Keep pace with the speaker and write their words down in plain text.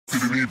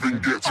Didn't even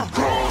get to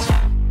bronze.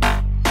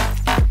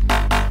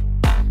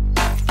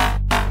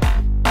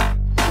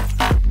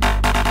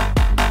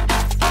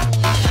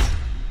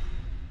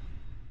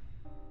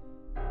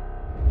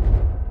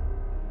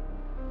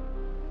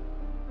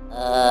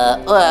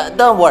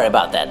 Don't worry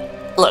about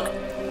that. Look,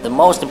 the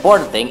most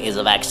important thing is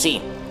a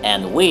vaccine,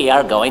 and we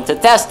are going to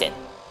test it.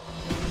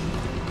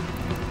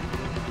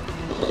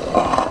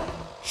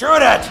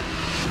 Shoot it!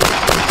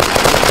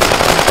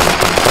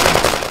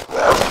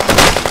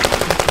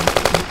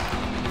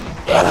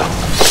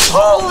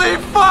 Holy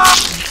fuck!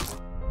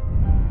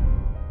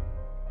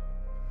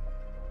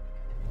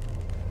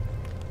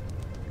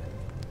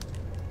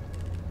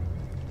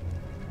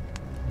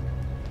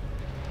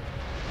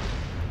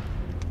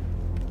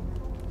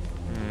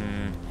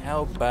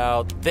 How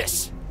about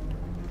this?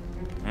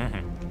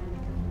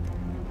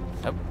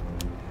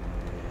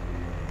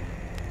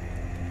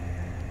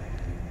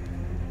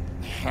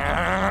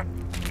 Oh.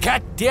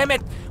 God damn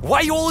it!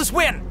 Why you always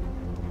win?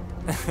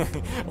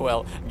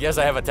 Well, guess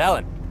I have a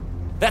talent.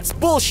 That's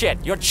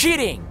bullshit! You're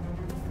cheating!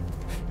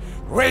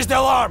 Raise the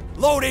alarm!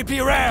 Load AP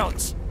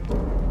rounds!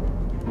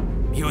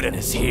 Mutant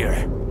is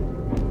here.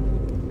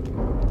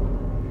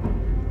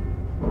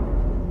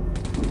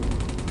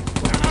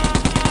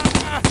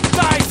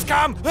 Die,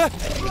 scum!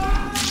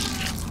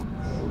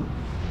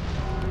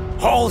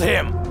 Hold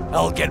him!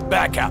 I'll get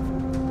back up.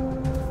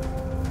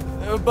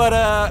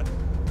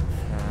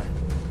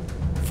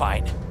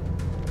 Fine.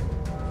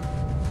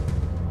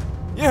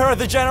 You heard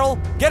the general.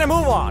 Get a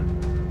move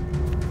on.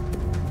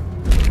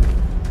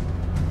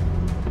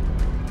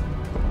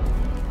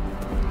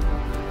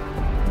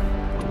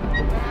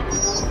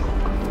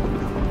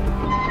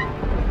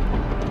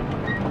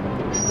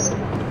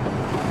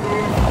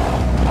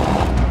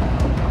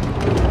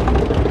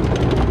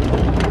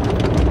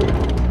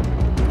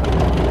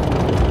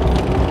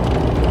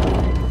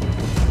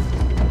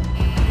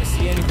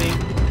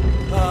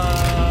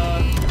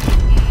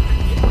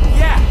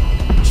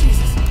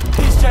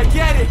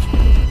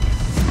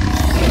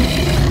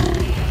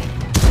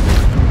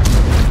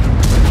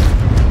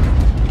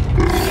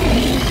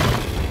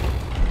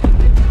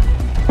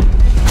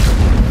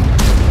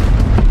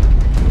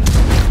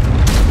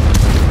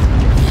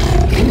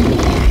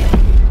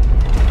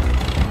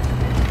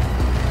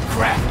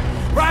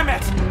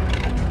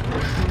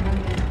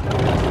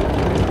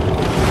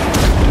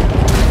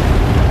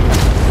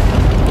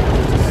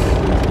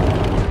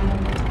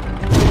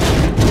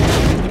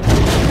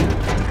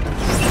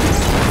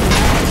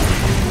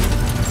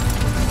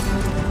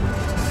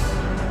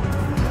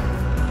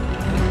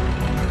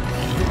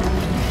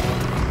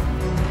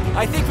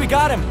 I think we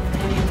got him.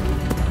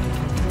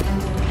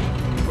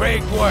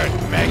 Great work,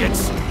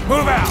 maggots.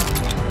 Move out.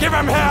 Give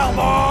him hell,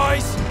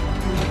 boys!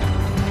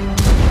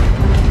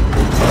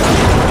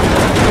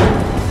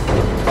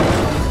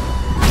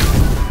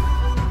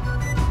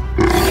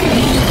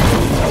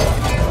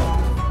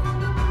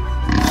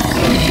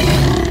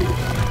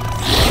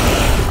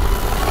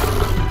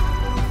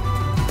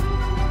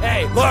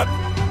 Hey, look!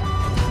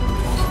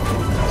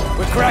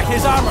 We crack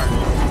his armor.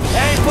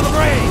 Aim for the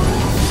brain!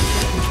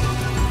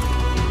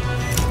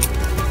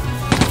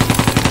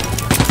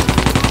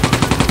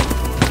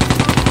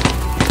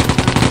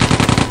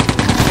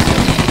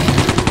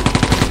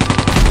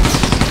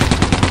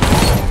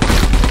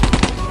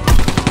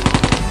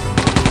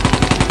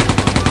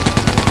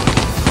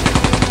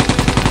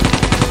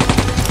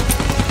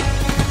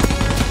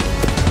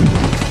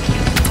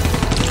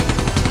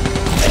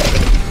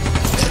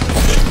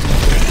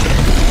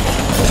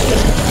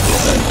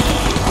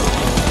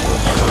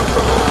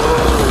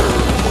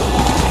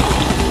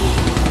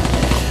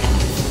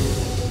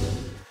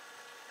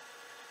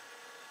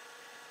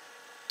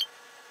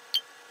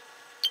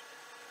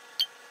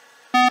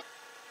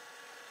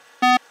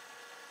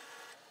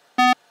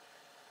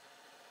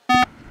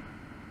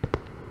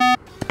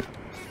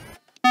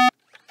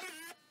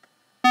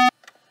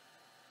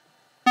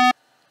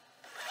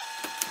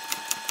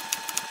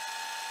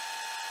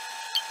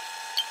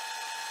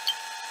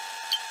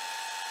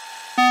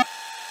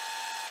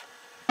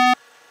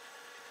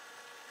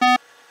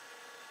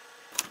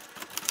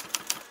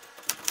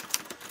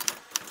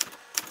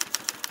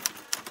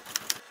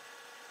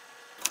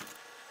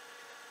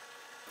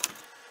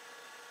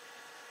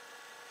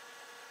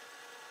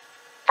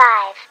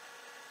 Five,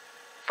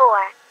 4,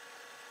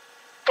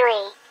 3,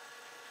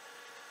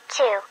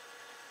 2,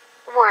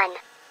 1.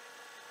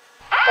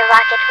 The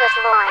rocket was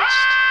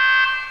launched.